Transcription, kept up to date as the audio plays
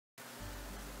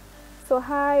So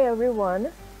hi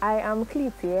everyone, I am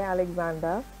Kleetia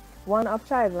Alexander, one of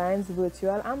ChildLine's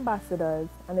Virtual Ambassadors,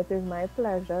 and it is my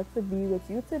pleasure to be with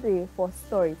you today for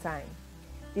Storytime.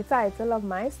 The title of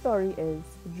my story is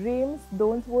Dreams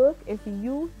Don't Work If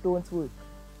You Don't Work.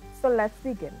 So let's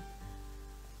begin.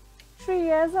 3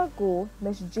 years ago,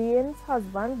 Miss Jane's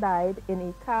husband died in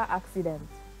a car accident,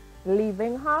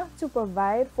 leaving her to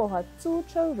provide for her 2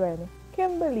 children,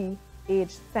 Kimberly,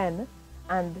 aged 10,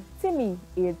 and Timmy,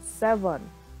 aged 7.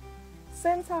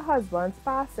 Since her husband's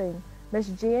passing, Miss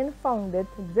Jane found it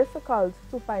difficult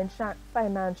to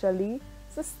financially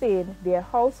sustain their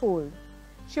household.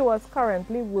 She was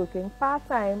currently working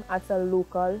part-time at a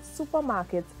local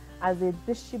supermarket as a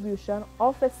distribution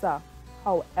officer.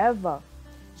 However,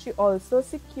 she also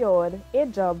secured a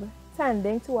job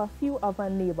tending to a few of her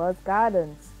neighbors'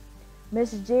 gardens.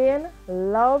 Miss Jane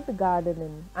loved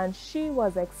gardening, and she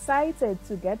was excited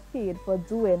to get paid for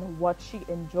doing what she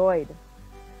enjoyed.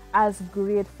 As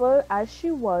grateful as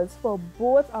she was for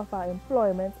both of her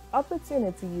employment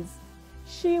opportunities,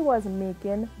 she was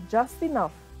making just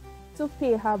enough to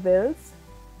pay her bills,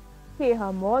 pay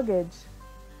her mortgage,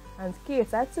 and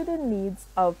cater to the needs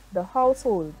of the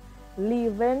household,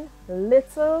 leaving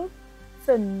little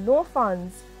to no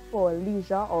funds for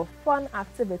leisure or fun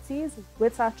activities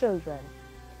with her children.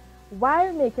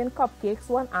 While making cupcakes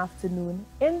one afternoon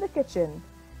in the kitchen,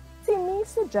 Timmy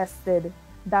suggested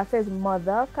that his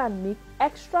mother can make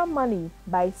extra money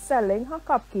by selling her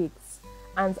cupcakes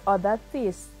and other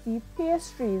tasty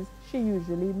pastries she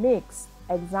usually makes.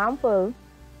 Example,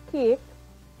 cake,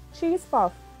 cheese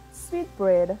puff,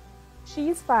 sweetbread,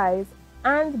 cheese pies,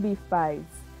 and beef pies,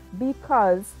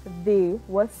 because they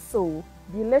were so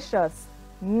delicious.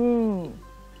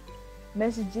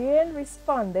 Miss Jane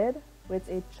responded with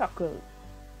a chuckle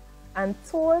and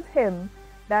told him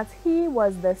that he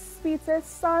was the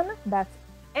sweetest son that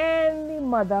any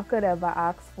mother could ever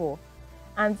ask for,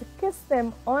 and kissed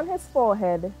him on his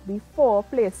forehead before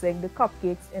placing the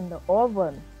cupcakes in the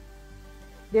oven.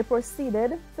 They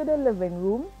proceeded to the living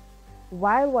room.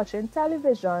 While watching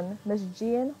television, Miss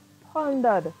Jane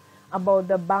pondered about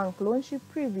the bank loan she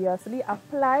previously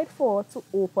applied for to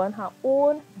open her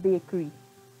own bakery.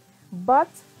 But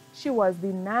she was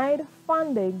denied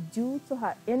funding due to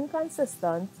her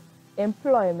inconsistent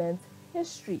employment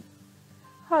history.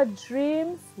 Her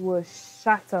dreams were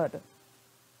shattered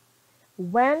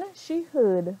when she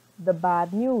heard the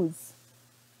bad news.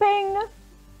 Ping!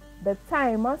 The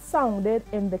timer sounded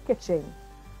in the kitchen.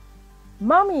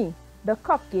 "Mommy, the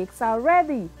cupcakes are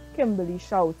ready," Kimberly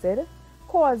shouted,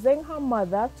 causing her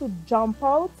mother to jump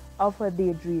out of her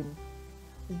daydream.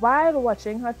 While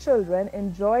watching her children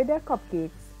enjoy their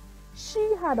cupcakes,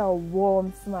 she had a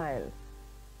warm smile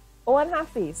on her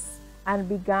face and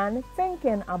began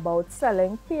thinking about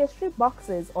selling pastry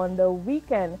boxes on the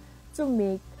weekend to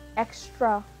make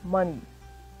extra money.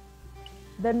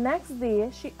 The next day,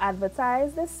 she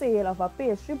advertised the sale of her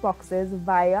pastry boxes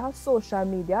via her social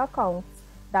media accounts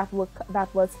that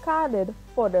was carded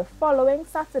for the following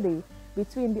Saturday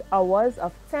between the hours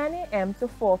of 10 a.m. to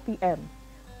 4 p.m.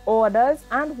 Orders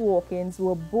and walk-ins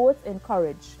were both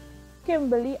encouraged.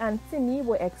 Kimberly and Timmy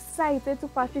were excited to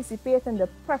participate in the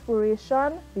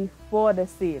preparation before the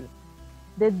sale.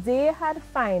 The day had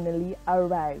finally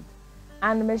arrived,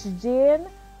 and Miss Jane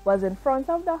was in front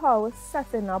of the house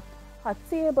setting up her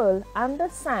table and the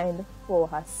sign for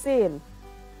her sale.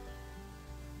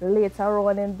 Later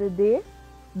on in the day,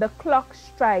 the clock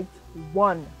struck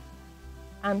 1,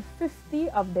 and 50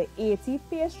 of the 80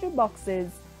 pastry boxes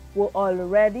were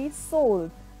already sold,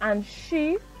 and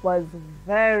she was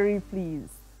very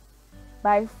pleased.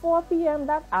 By 4 p.m.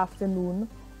 that afternoon,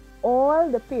 all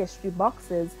the pastry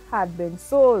boxes had been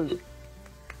sold.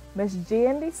 Miss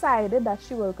Jane decided that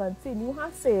she will continue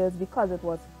her sales because it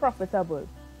was profitable.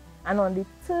 And on the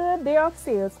 3rd day of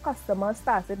sales, customers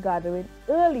started gathering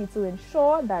early to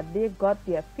ensure that they got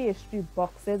their pastry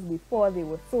boxes before they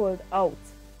were sold out.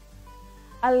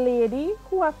 A lady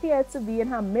who appeared to be in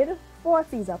her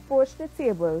mid-40s approached the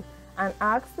table and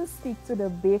asked to speak to the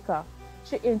baker.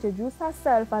 She introduced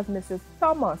herself as Mrs.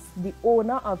 Thomas, the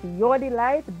owner of Your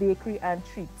Delight Bakery and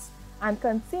Treats, and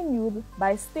continued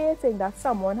by stating that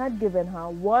someone had given her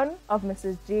one of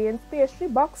Mrs. Jane's pastry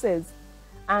boxes,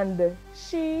 and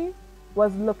she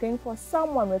was looking for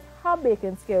someone with her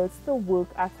baking skills to work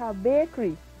at her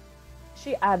bakery.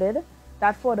 She added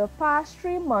that for the past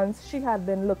 3 months she had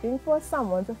been looking for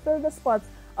someone to fill the spot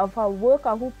of her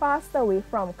worker who passed away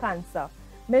from cancer.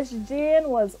 Miss Jane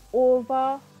was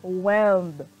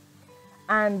overwhelmed,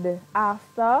 and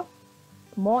after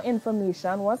more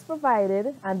information was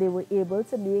provided and they were able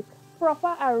to make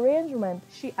proper arrangement,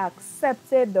 she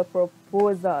accepted the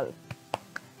proposal.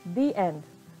 The end.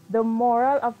 The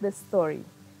moral of the story.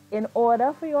 In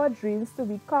order for your dreams to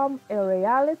become a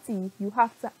reality, you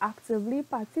have to actively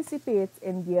participate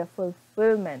in their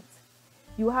fulfillment.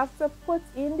 You have to put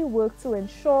in the work to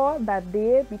ensure that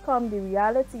they become the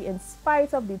reality in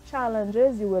spite of the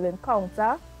challenges you will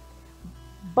encounter.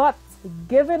 But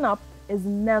giving up is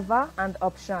never an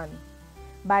option.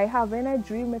 By having a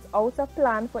dream without a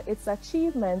plan for its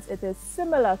achievements, it is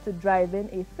similar to driving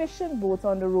a fishing boat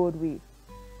on the roadway.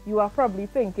 You are probably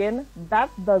thinking, that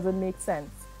doesn't make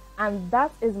sense. And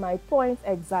that is my point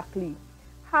exactly.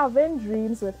 Having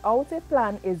dreams without a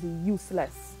plan is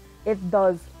useless. It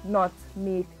does not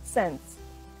make sense.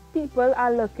 People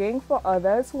are looking for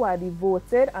others who are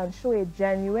devoted and show a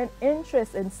genuine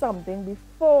interest in something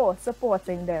before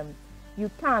supporting them. You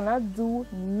cannot do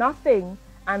nothing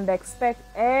and expect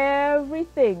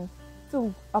everything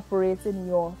to operate in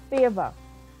your favor.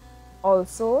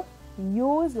 Also,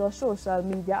 use your social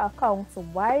media accounts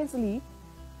wisely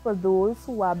for those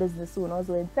who are business owners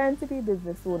or intend to be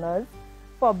business owners,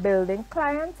 for building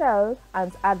clientele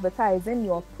and advertising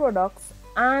your products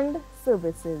and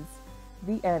services.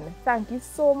 The end. Thank you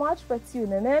so much for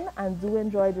tuning in, and do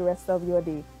enjoy the rest of your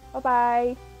day.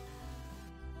 Bye-bye.